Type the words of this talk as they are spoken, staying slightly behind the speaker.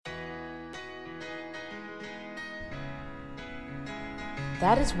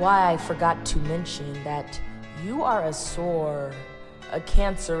That is why I forgot to mention that you are a sore, a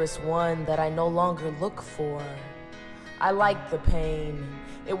cancerous one that I no longer look for. I like the pain.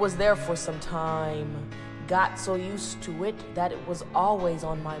 It was there for some time. Got so used to it that it was always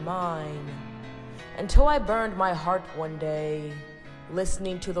on my mind. Until I burned my heart one day,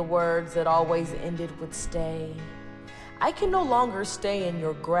 listening to the words that always ended with stay. I can no longer stay in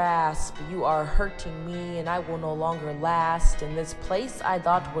your grasp. You are hurting me and I will no longer last. And this place I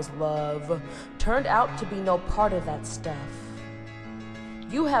thought was love turned out to be no part of that stuff.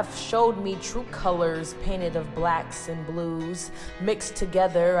 You have showed me true colors painted of blacks and blues. Mixed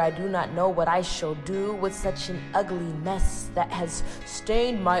together, I do not know what I shall do with such an ugly mess that has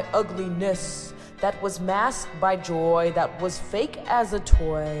stained my ugliness, that was masked by joy, that was fake as a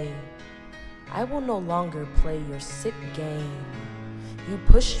toy. I will no longer play your sick game. You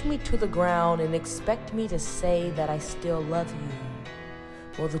pushed me to the ground and expect me to say that I still love you.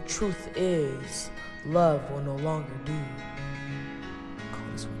 Well, the truth is, love will no longer do.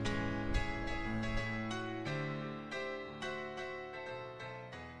 Coldestwynter.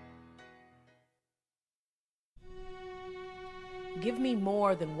 Give me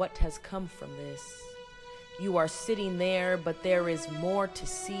more than what has come from this. You are sitting there, but there is more to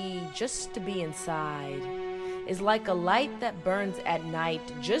see. Just to be inside is like a light that burns at night,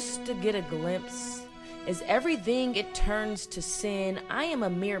 just to get a glimpse. Is everything it turns to sin. I am a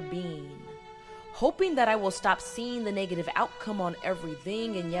mere being, hoping that I will stop seeing the negative outcome on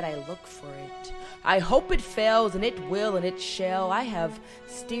everything, and yet I look for it. I hope it fails, and it will, and it shall. I have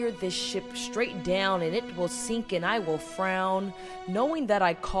steered this ship straight down, and it will sink, and I will frown, knowing that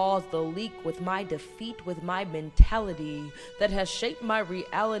I caused the leak with my defeat, with my mentality that has shaped my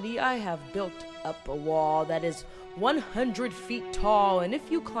reality. I have built up a wall that is 100 feet tall, and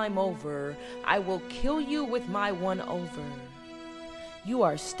if you climb over, I will kill you with my one over. You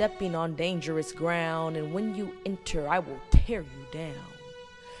are stepping on dangerous ground, and when you enter, I will tear you down,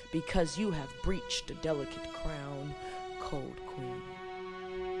 because you have breached a delicate crown, cold queen.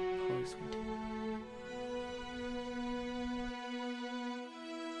 Coldestwynter.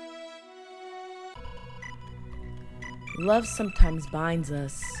 Love sometimes binds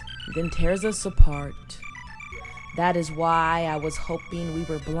us, then tears us apart. That is why I was hoping we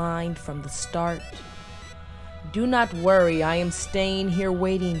were blind from the start. Do not worry, I am staying here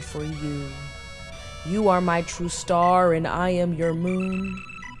waiting for you. You are my true star and I am your moon.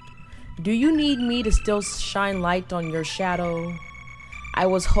 Do you need me to still shine light on your shadow? I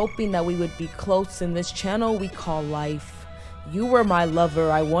was hoping that we would be close in this channel we call life. You were my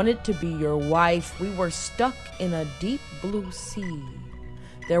lover, I wanted to be your wife. We were stuck in a deep blue sea.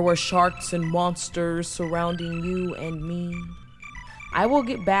 There were sharks and monsters surrounding you and me. I will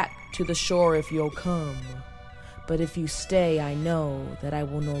get back to the shore if you'll come. But if you stay, I know that I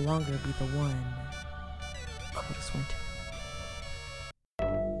will no longer be the one. Coldestwynter.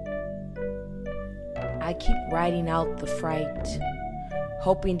 I keep riding out the fright,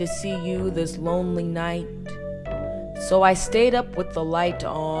 hoping to see you this lonely night. So I stayed up with the light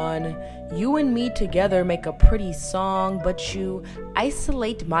on. You and me together make a pretty song, but you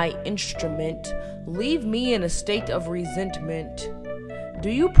isolate my instrument, leave me in a state of resentment. Do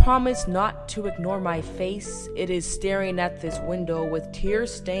you promise not to ignore my face? It is staring at this window with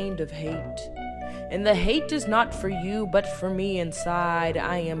tears stained of hate. And the hate is not for you, but for me inside.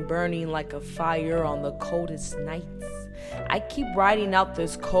 I am burning like a fire on the coldest nights. I keep riding out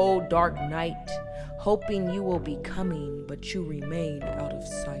this cold, dark night, hoping you will be coming, but you remain out of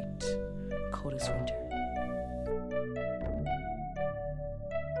sight. Coldestwynter.